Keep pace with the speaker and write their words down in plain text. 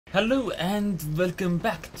Hello and welcome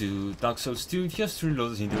back to Dark Souls 2, just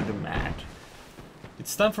reloaded into the mad.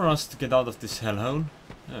 It's time for us to get out of this hellhole.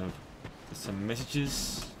 Oh, there's some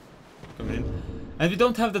messages coming in. And we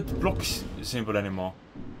don't have that block symbol anymore.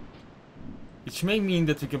 Which may mean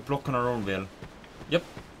that we can block on our own will. Yep.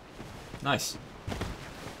 Nice.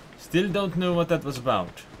 Still don't know what that was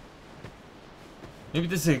about. Maybe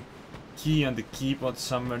there's a key on the keyboard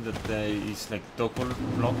somewhere that is like toggle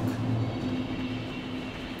block.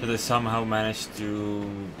 That I somehow managed to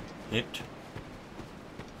hit.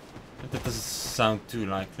 But that doesn't sound too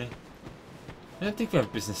likely. I don't think we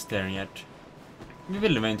have business there yet. We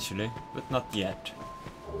will eventually, but not yet.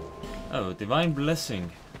 Oh, divine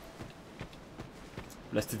blessing.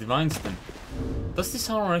 Bless the divines then. Does this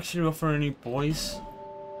armor actually offer any poise?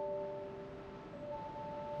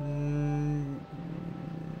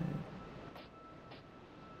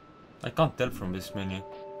 I can't tell from this menu.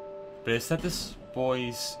 Player status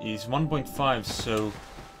poise is 1.5, so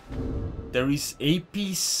there is a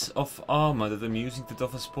piece of armor that I'm using that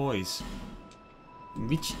offers poise.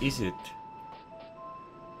 Which is it?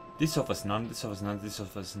 This offers none, this offers none, this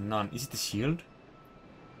offers none. Is it the shield?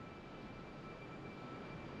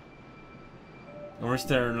 Or is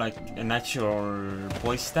there like a natural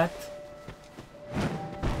poise stat?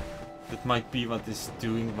 That might be what is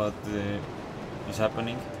doing what is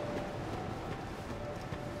happening.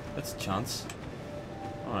 That's a chance.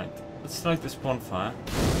 Alright, let's try this bonfire.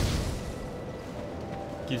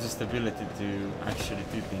 Gives us the ability to actually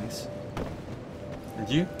do things. And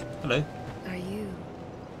you? Hello. Are you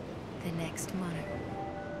the next monarch?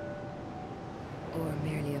 Or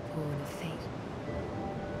merely a pawn of fate?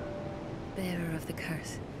 Bearer of the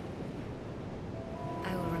curse.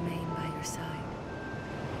 I will remain by your side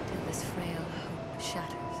till this frail hope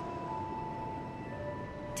shatters.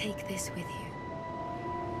 Take this with you.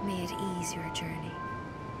 May it ease your journey.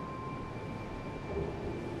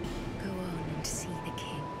 Go on and see the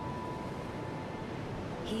king.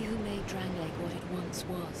 He who made Drangleic what it once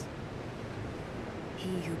was.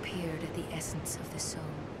 He who peered at the essence of the soul.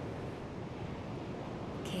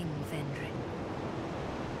 King Vendrick.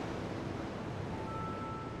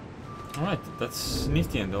 Alright, that's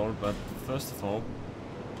nifty and all, but first of all,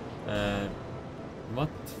 what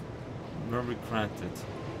were we granted?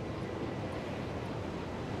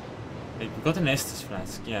 Hey, we got an Estus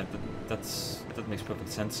flask, yeah, that makes perfect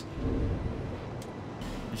sense.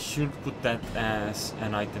 We should put that as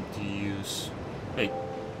an item to use. Wait.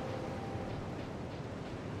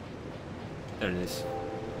 There it is.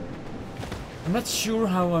 I'm not sure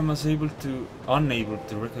how I was unable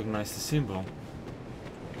to recognize the symbol.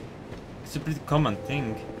 It's a pretty common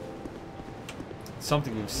thing. It's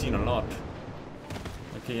something we've seen a lot.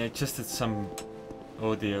 Okay, I just did some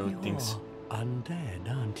audio things. Undead,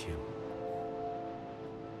 aren't you?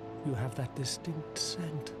 You have that distinct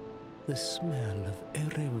scent, the smell of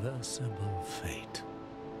irreversible fate.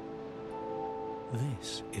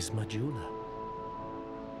 This is Majula.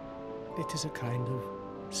 It is a kind of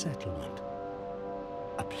settlement,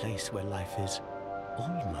 a place where life is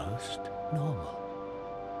almost normal.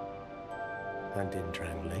 And in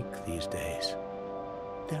Drangleic these days,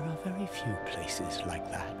 there are very few places like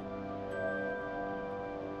that.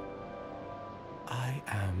 I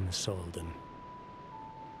am Solden.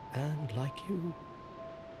 And like you,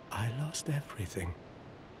 I lost everything.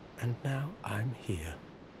 And now I'm here.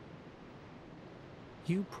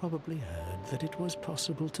 You probably heard that it was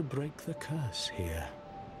possible to break the curse here.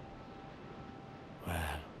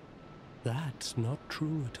 Well, that's not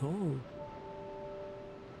true at all.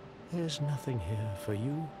 There's nothing here for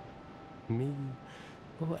you, me,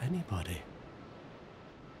 or anybody.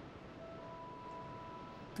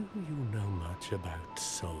 Do you know much about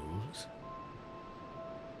souls?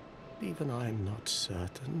 Even I'm not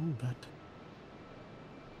certain, but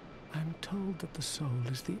I'm told that the soul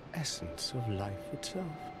is the essence of life itself.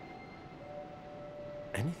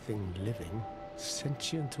 Anything living,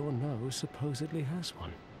 sentient or no, supposedly has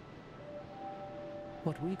one.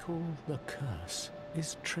 What we call the curse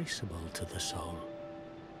is traceable to the soul.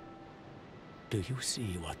 Do you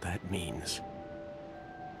see what that means?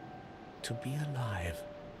 To be alive,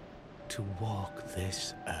 to walk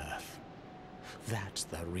this earth. That's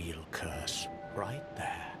the real curse, right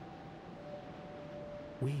there.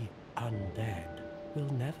 We undead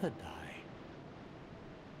will never die.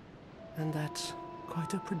 And that's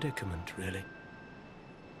quite a predicament, really.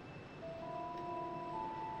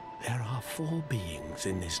 There are 4 beings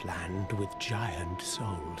in this land with giant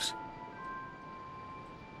souls.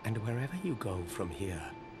 And wherever you go from here,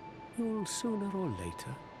 you'll sooner or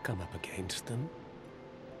later come up against them.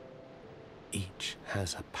 Each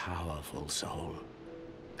has a powerful soul,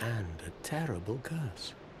 and a terrible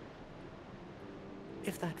curse.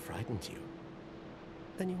 If that frightens you,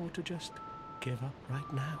 then you ought to just give up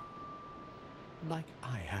right now. Like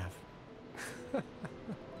I have.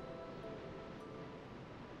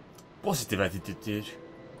 Positive attitude, dude.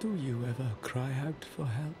 Do you ever cry out for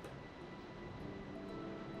help?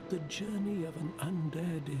 The journey of an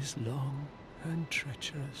undead is long and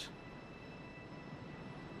treacherous.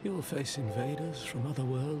 You'll face invaders from other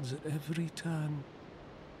worlds at every turn.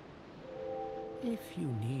 If you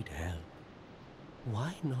need help,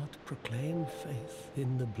 why not proclaim faith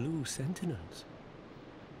in the Blue Sentinels?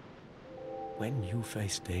 When you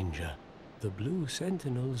face danger, the Blue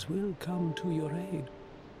Sentinels will come to your aid.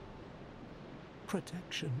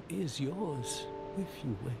 Protection is yours, if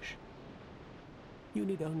you wish. You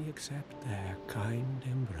need only accept their kind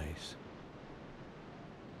embrace.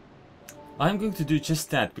 I'm going to do just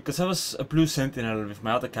that, because I was a Blue Sentinel with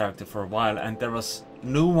my other character for a while and there was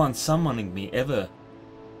no one summoning me ever.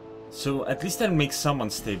 So at least that'll make someone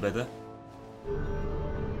stay better.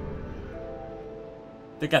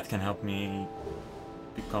 The cat can help me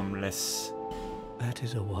become less... That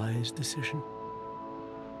is a wise decision.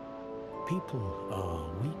 People are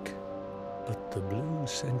weak, but the Blue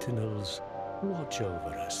Sentinels watch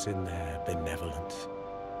over us in their benevolence.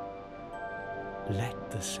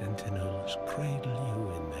 Let the Sentinels cradle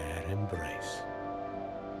you in their embrace.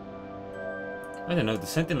 I don't know, the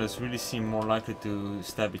Sentinels really seem more likely to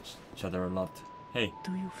stab each other a lot. Hey.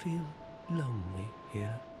 Do you feel lonely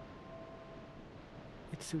here?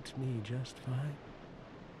 It suits me just fine,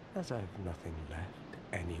 as I've nothing left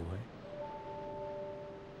anyway.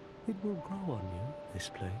 It will grow on you, this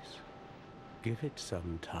place. Give it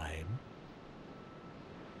some time.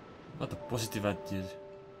 What a positive attitude.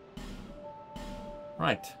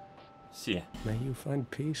 Right. See ya. May you find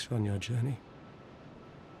peace on your journey.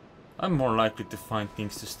 I'm more likely to find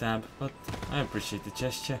things to stab, but I appreciate the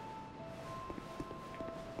gesture.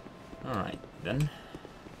 Alright, then.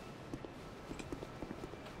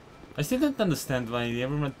 I still don't understand why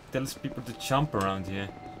everyone tells people to jump around here.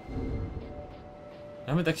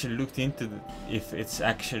 I haven't actually looked into if it's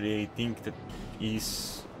actually a thing that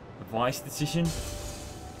is a wise decision.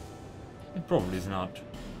 It probably is not.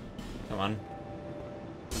 Come on.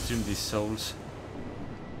 Consume these souls.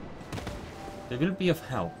 They will be of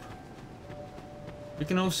help. We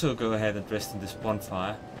can also go ahead and rest in this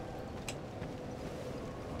bonfire.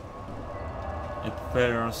 And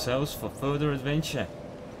prepare ourselves for further adventure.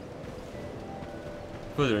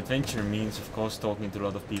 Further adventure means, of course, talking to a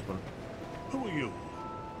lot of people. Who are you?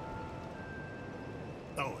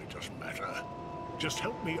 Oh, it doesn't matter. Just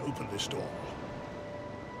help me open this door.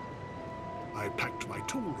 I packed my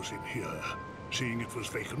tools in here, seeing it was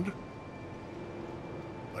vacant.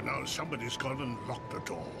 But now somebody's gone and locked the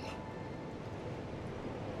door.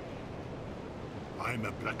 I'm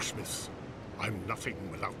a blacksmith. I'm nothing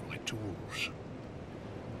without my tools.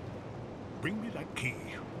 Bring me that key.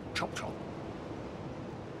 Chop chop.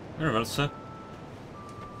 Very well, sir.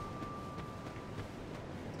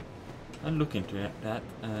 I'll look into that.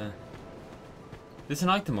 There's an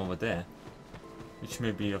item over there, which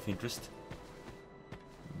may be of interest.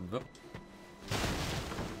 Whoop.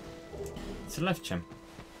 It's a life gem.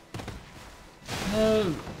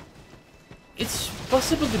 It's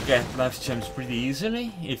possible to get life gems pretty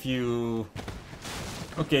easily if you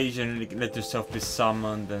occasionally let yourself be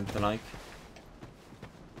summoned and the like.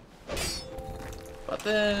 But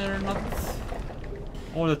they're not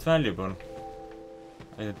all that valuable,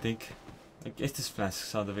 I don't think. I guess these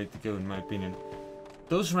flasks are the way to go, in my opinion.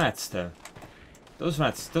 Those rats, though. Those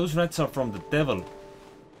rats are from the devil.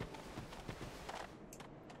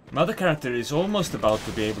 My other character is almost about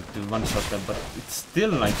to be able to one-shot them, but it's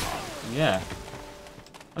still like, yeah.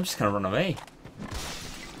 I'm just gonna run away.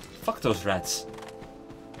 Fuck those rats.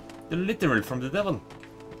 They're literally from the devil.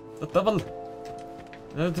 The devil.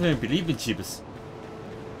 I don't even believe in Jeebus.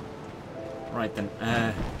 Right then,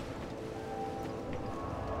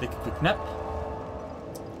 take a quick nap.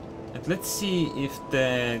 And let's see if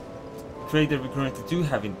the trader we currently do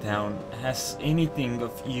have in town has anything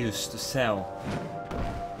of use to sell.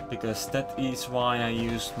 Because that is why I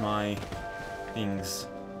used my things.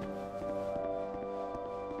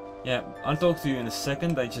 Yeah, I'll talk to you in a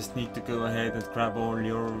second. I just need to go ahead and grab all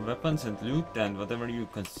your weapons and loot and whatever you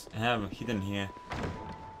can have hidden here.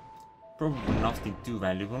 Probably nothing too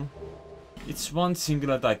valuable. It's one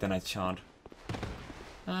singular titanite shard.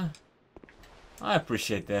 I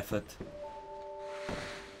appreciate the effort.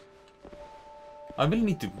 I will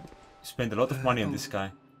need to spend a lot of money on this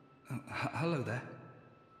guy. Hello there.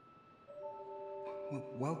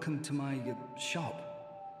 Welcome to my shop.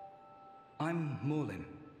 I'm Morlin,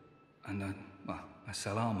 And well, I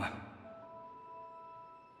sell armor.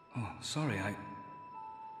 Oh, sorry,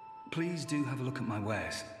 Please do have a look at my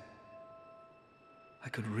wares. I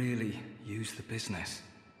could really use the business.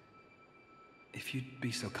 If you'd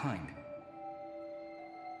be so kind.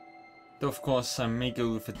 Though of course I may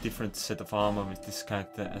go with a different set of armor with this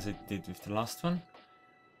character as I did with the last one.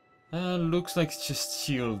 Looks like it's just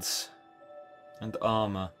shields and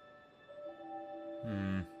armor.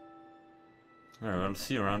 Very well,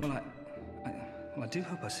 see you around. Well, I do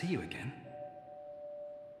hope I see you again.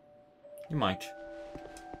 You might.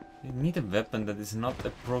 You need a weapon that is not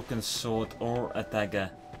a broken sword or a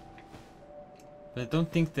dagger. But I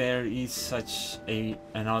don't think there is such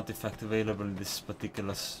an artifact available in this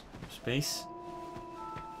particular space.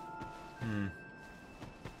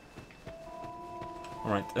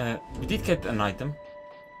 Alright, we did get an item.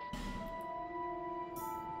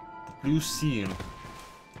 The blue seal.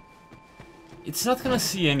 It's not gonna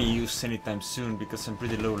see any use anytime soon because I'm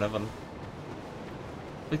pretty low level.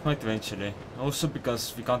 But it might eventually. Also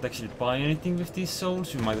because we can't actually buy anything with these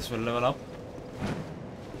souls, we might as well level up.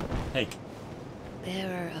 Hey.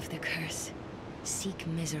 Bearer of the curse, seek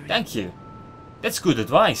misery. Thank you. That's good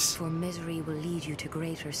advice. For misery will lead you to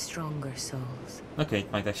greater, stronger souls. Okay,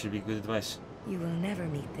 it might actually be good advice. You will never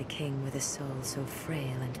meet the king with a soul so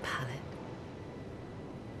frail and pallid.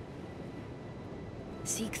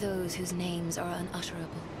 Seek those whose names are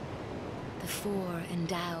unutterable. The four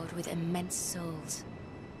endowed with immense souls.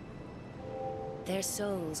 Their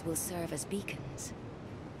souls will serve as beacons.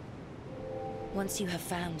 Once you have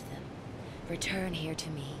found them, return here to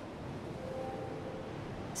me,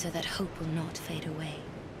 so that hope will not fade away.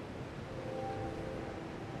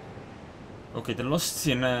 Okay, the Lost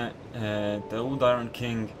Sinner, the Old Iron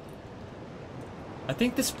King. I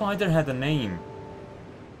think the spider had a name.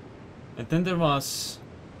 And then there was...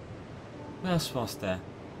 What else was there?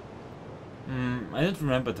 I don't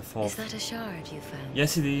remember the fourth. Is that a shard you found?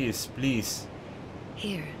 Yes it is, please.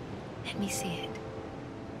 Here, let me see it,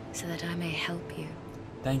 so that I may help you.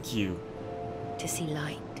 Thank you. To see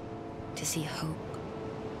light, to see hope.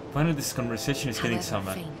 Finally this conversation is getting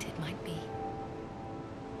somewhere. However faint it might be.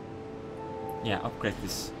 Yeah, upgrade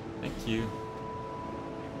this. Thank you.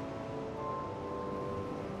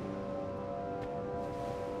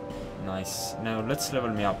 Nice. Now let's level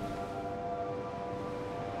me up.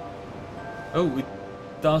 Oh, it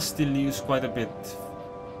does still use quite a bit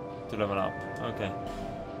to level up. Okay.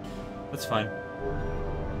 That's fine.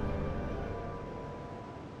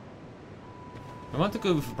 I want to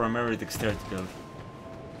go with a primary dexterity build.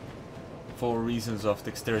 For reasons of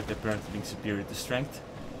dexterity apparently being superior to strength.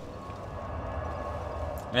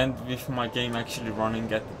 And with my game actually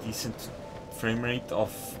running at a decent frame rate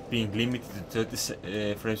of being limited to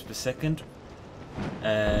 30 frames per second.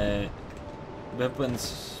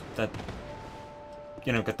 Weapons that,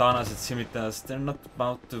 you know, katanas and scimitars, they're not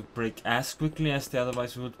about to break as quickly as they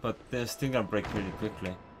otherwise would, but they're still gonna break really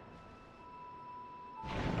quickly.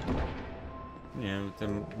 You know, there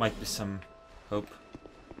might be some hope.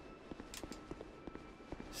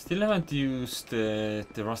 Still haven't used the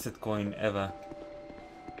rusted coin ever.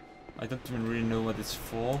 I don't even really know what it's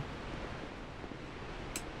for.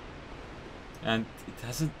 And it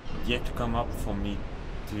hasn't yet come up for me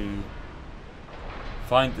to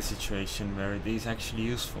find the situation where it is actually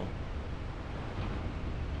useful.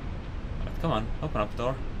 Right, come on, open up the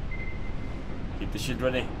door. Keep the shield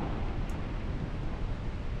ready.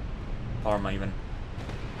 Parma even.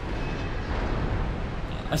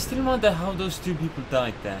 I still wonder how those two people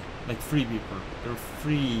died there. Like 3 people. There are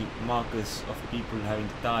 3 markers of people having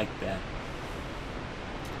died there.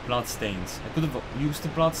 Bloodstains. I could have used the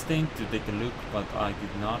bloodstain to take a look, but I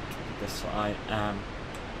did not, because I am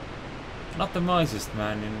not the wisest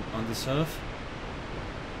man on this earth.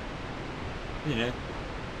 You know,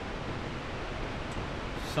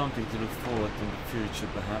 something to look forward to in the future,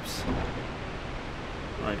 perhaps.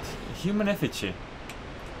 Right, human effigy.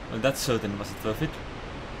 Well, that certainly wasn't worth it.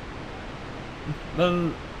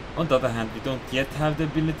 Well, on the other hand, we don't yet have the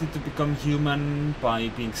ability to become human by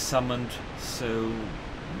being summoned, so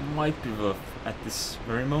might be worth at this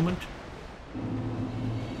very moment.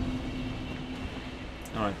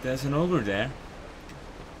 Alright, there's an ogre there.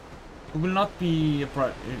 Who will not be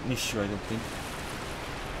an issue, I don't think.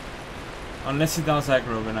 Unless he does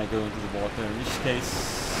aggro when I go into the water, in which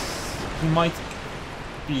case he might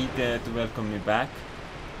be there to welcome me back.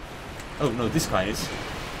 Oh no, this guy is.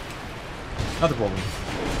 Not a problem.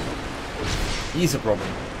 He's a problem,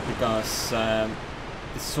 because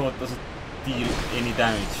this sword doesn't deal any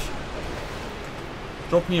damage.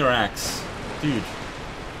 Drop me your axe. Dude.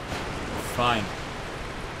 Fine.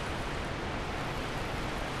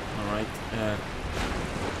 Alright.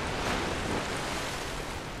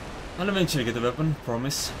 I'll eventually get a weapon,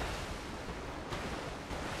 promise.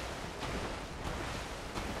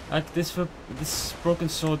 Like this broken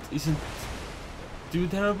sword isn't too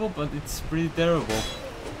terrible, but it's pretty terrible.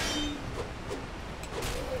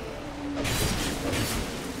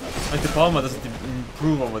 Like the Palma doesn't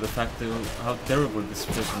improve over the fact that how terrible this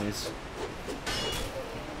person is.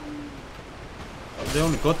 They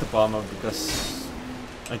only got the Palma because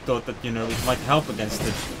I thought that, you know, it might help against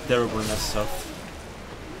the terribleness of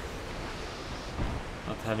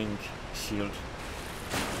not having shield.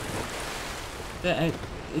 Yeah,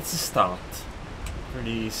 it's a start.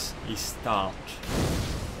 Pretty easy start.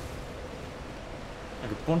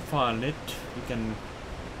 Like a bonfire lit, we can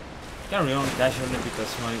carry on casually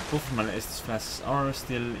because both of my Estus classes are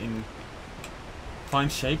still in fine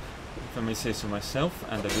shape, if I may say so myself,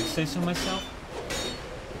 and I will say so myself.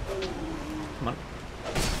 Come on.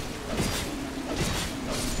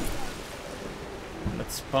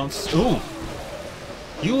 Let's bounce. Ooh!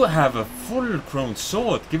 You have a full-grown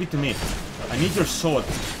sword! Give it to me! I need your sword!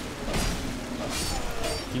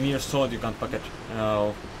 Give me your sword, you can't bucket.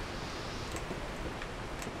 No.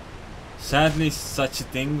 Sadly, such a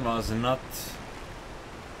thing was not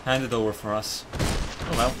handed over for us.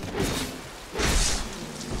 Oh well.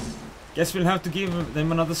 Guess we'll have to give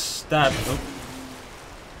them another stab. Oh.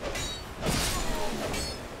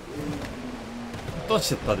 Dodge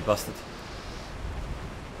that bloody bastard.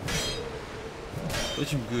 Dodge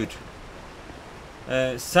him good.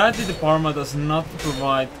 Sadly, the Parma does not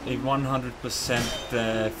provide a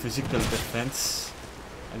 100% physical defense,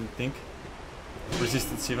 I don't think.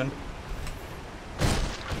 Resistance even.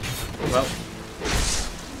 Well,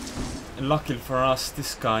 luckily for us,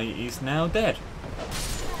 this guy is now dead.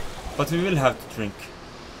 But we will have to drink.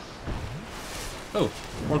 Oh,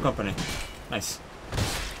 more company. Nice.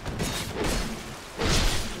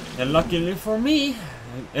 And luckily for me,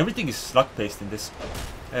 everything is luck-based in this.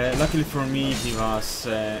 Luckily for me, he was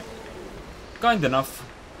kind enough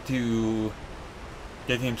to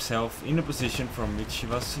get himself in a position from which he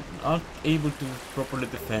was not able to properly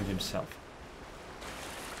defend himself.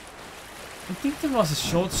 I think there was a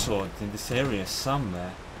short sword in this area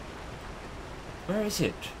somewhere. Where is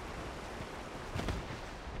it?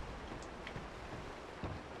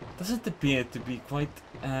 Doesn't appear to be quite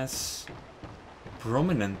as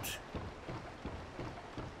prominent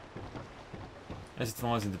as it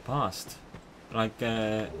was in the past. Like,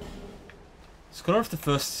 Scholar of the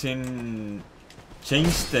First Sin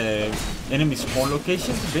changed the enemy spawn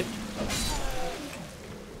locations a bit.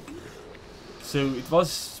 So it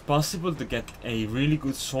was possible to get a really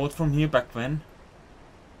good sword from here back when.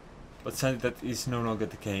 But sadly that is no longer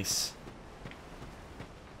the case.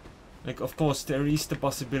 Like, of course, there is the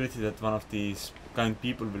possibility that one of these kind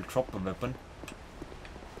people will drop a weapon.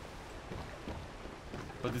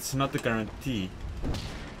 But it's not a guarantee.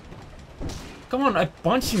 Come on, I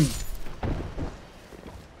punch him!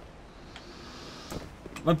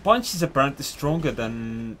 My punch is apparently stronger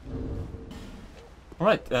than...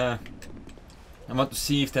 Alright, I want to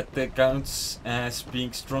see if that counts as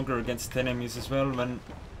being stronger against enemies as well when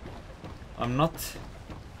I'm not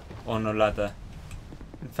on a ladder.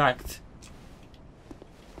 In fact...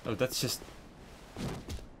 Oh, that's just...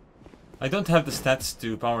 I don't have the stats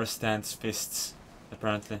to power stance fists,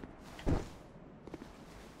 apparently.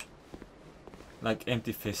 Like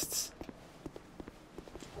empty fists.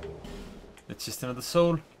 That's just another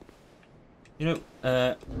soul. You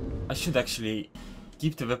know, I should actually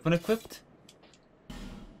keep the weapon equipped.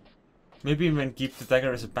 Maybe even keep the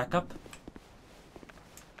dagger as a backup.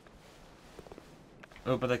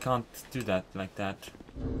 Oh, but I can't do that like that.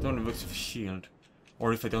 It only works with a shield.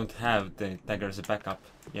 Or if I don't have the dagger as a backup.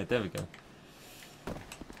 Yeah, there we go.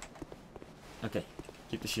 Okay,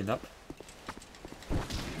 keep the shield up.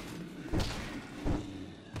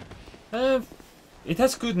 It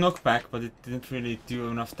has good knockback, but it didn't really do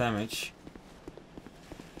enough damage.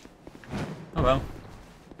 Oh well.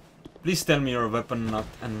 Please tell me you're a weapon, not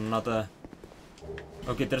another...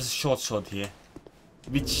 Okay, there's a short sword here.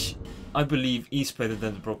 Which I believe is better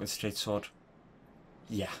than the broken straight sword.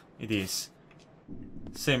 Yeah, it is.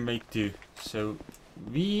 Same weight too. So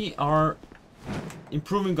we are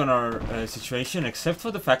improving on our situation, except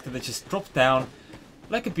for the fact that I just dropped down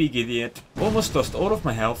like a big idiot. Almost lost all of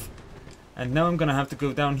my health. And now I'm gonna have to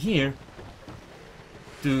go down here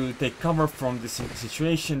to take cover from this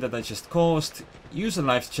situation that I just caused. Use a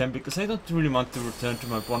life gem because I don't really want to return to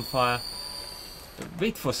my bonfire.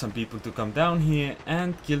 Wait for some people to come down here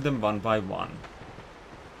and kill them one by one.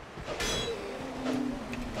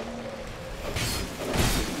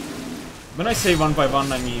 When I say one by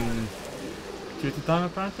one, I mean security time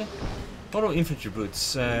apparently. Follow infantry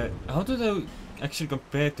boots. How do they actually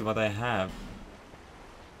compare to what I have?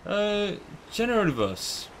 Generally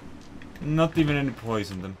worse. Not even any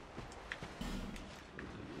poison in them.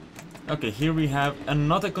 Okay, here we have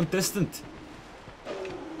another contestant.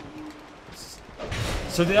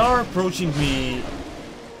 So they are approaching me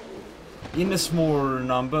in a small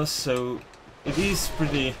number, so it is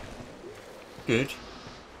pretty good.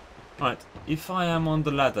 Alright, if I am on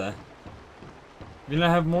the ladder, will I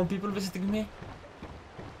have more people visiting me?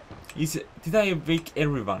 Did I wake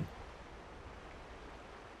everyone?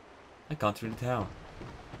 I can't really tell.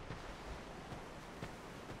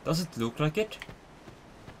 Does it look like it?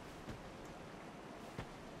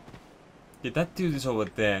 Yeah, that dude is over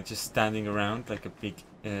there, just standing around like a big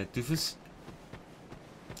doofus.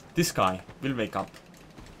 This guy will wake up.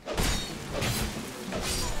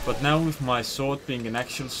 But now with my sword being an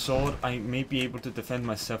actual sword, I may be able to defend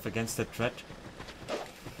myself against that threat.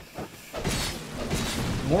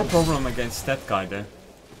 More problem against that guy though.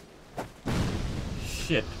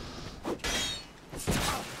 Shit.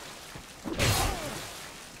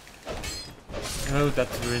 Oh, that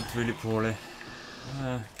went really poorly.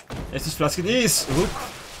 Estus flask it is! Oop.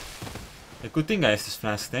 A good thing I Estus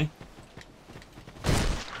flask, eh?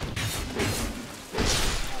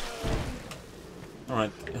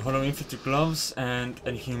 Alright, hollow infantry gloves and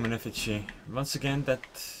a human effigy. Once again, that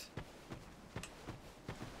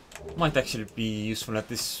might actually be useful at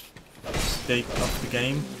this state of the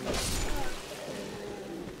game.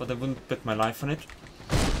 But I wouldn't bet my life on it.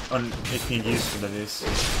 On it being useful, that is.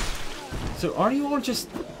 So are you all just,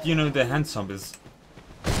 you know, the hand zombies?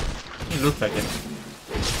 You look like it.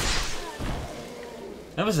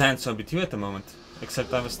 I was a hand zombie too at the moment,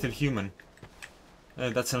 except I was still human.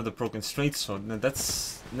 That's another broken straight sword. Now that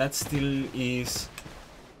still is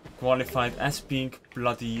qualified as being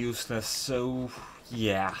bloody useless, so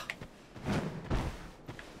yeah.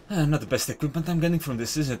 Not the best equipment I'm getting from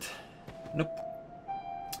this, is it? Nope.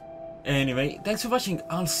 Anyway, thanks for watching.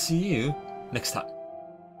 I'll see you next time.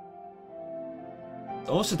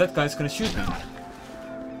 Also, that guy's gonna shoot me.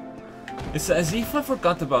 It's as if I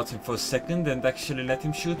forgot about him for a second and actually let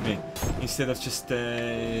him shoot me, instead of just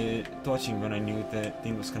dodging when I knew the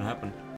thing was gonna happen.